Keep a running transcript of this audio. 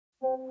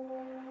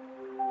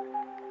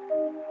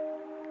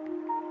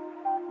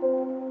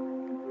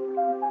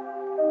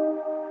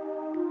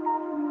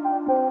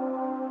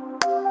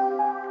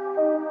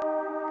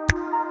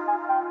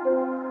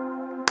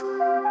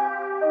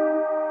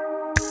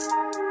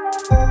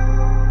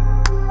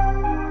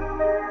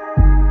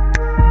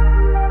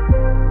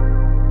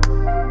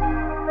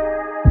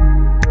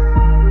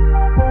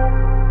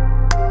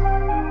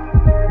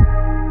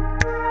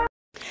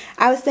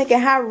thinking,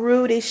 how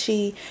rude is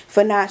she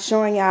for not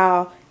showing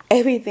y'all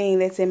everything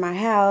that's in my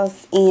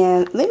house?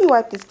 And let me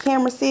wipe this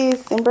camera,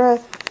 sis and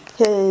bruh,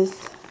 because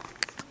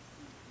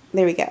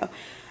there we go.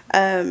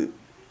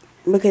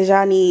 Because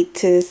y'all need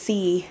to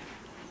see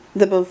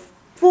the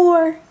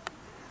before,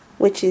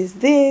 which is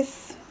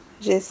this,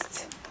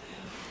 just,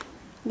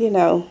 you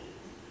know,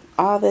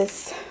 all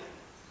this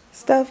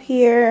stuff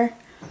here.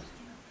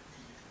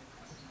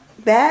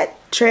 That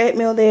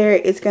treadmill there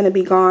is going to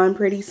be gone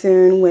pretty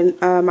soon when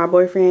my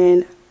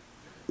boyfriend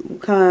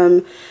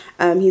come.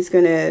 He's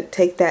going to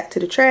take that to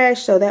the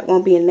trash, so that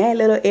won't be in that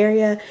little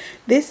area.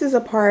 This is a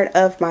part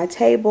of my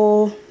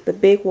table, the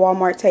big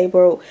Walmart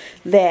table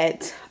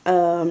that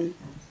I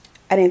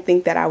didn't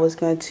think that I was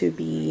going to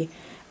be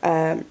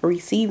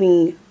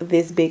receiving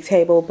this big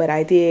table, but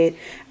I did.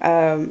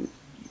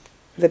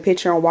 The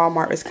picture on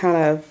Walmart was kind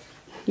of,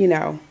 you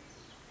know,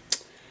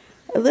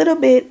 a little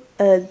bit,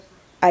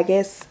 I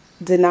guess,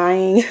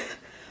 denying,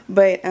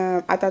 but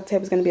I thought the table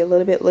was going to be a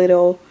little bit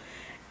little.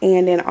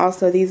 And then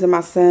also, these are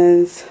my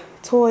son's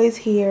toys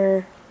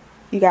here.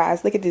 You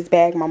guys, look at this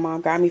bag my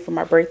mom got me for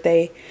my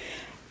birthday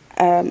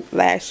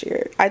last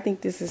year. I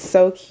think this is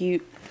so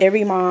cute.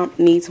 Every mom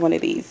needs one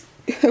of these.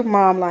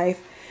 Mom life,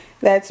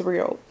 that's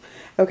real.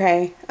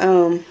 Okay,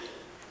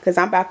 because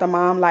I'm about to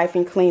mom life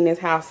and clean this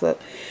house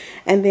up.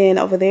 And then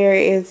over there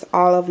is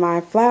all of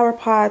my flower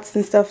pots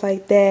and stuff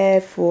like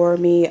that for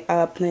me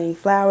planting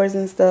flowers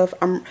and stuff.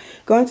 I'm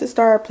going to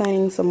start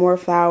planting some more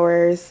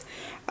flowers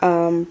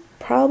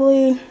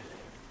probably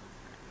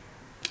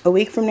a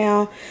week from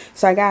now.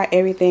 So I got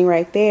everything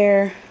right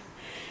there.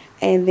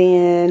 And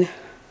then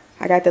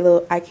I got the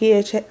little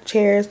IKEA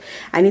chairs.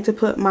 I need to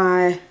put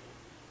my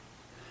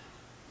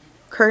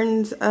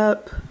curtains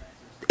up.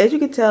 As you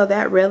can tell,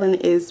 that railing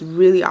is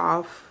really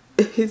off.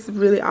 It's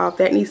really off.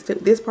 That needs to,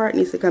 this part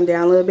needs to come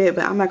down a little bit,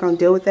 but I'm not going to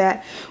deal with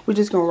that. We're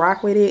just going to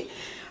rock with it.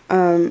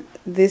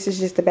 This is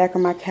just the back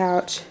of my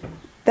couch.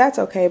 That's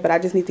okay, but I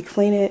just need to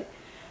clean it.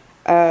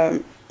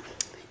 And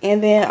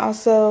then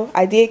also,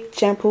 I did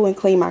shampoo and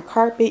clean my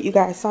carpet. You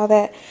guys saw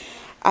that.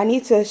 I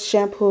need to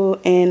shampoo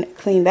and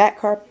clean that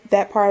part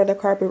of the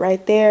carpet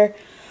right there.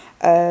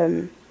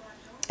 And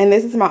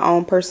this is my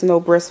own personal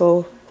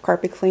bristle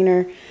carpet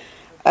cleaner.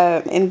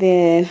 And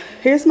then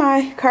here's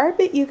my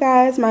carpet, you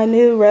guys, my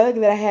new rug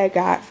that I had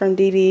got from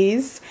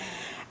DD's.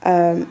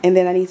 And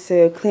then I need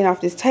to clean off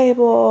this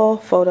table,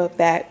 fold up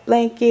that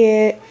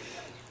blanket,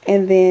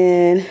 and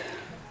then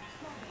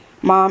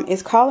Mom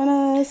is calling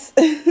us.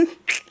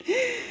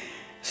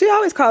 She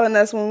always calling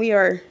us when we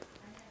are.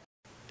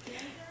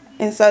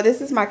 And so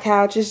this is my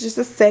couch. It's just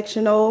a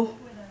sectional.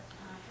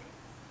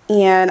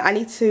 And I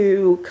need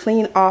to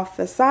clean off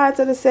the sides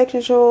of the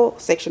sectional,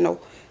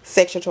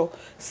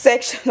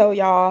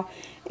 y'all,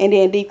 and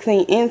then deep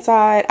clean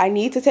inside. I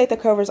need to take the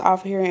covers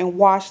off here and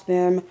wash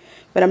them,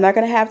 but I'm not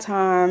gonna have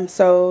time.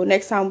 So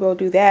next time we'll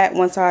do that.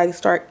 Once I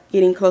start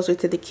getting closer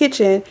to the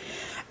kitchen,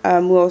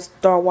 I'll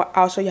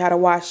show you how to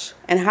wash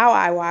and how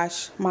I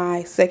wash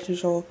my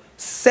sectional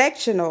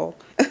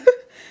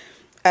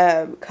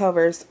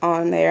covers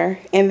on there.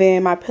 And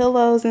then my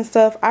pillows and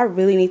stuff, I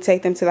really need to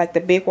take them to like the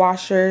big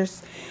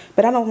washers,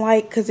 but I don't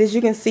like, because as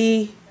you can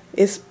see,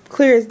 it's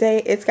clear as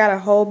day. It's got a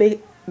whole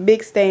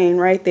big stain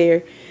right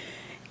there,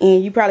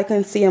 and you probably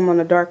couldn't see them on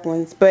the dark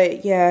ones.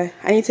 But yeah,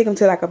 I need to take them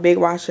to like a big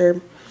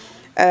washer.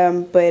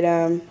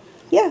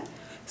 Yeah,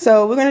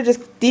 so we're gonna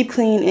just deep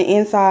clean the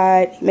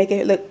inside, make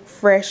it look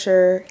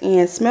fresher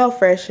and smell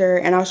fresher,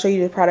 and I'll show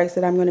you the products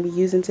that I'm going to be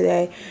using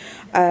today,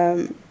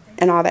 and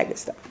all that good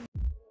stuff.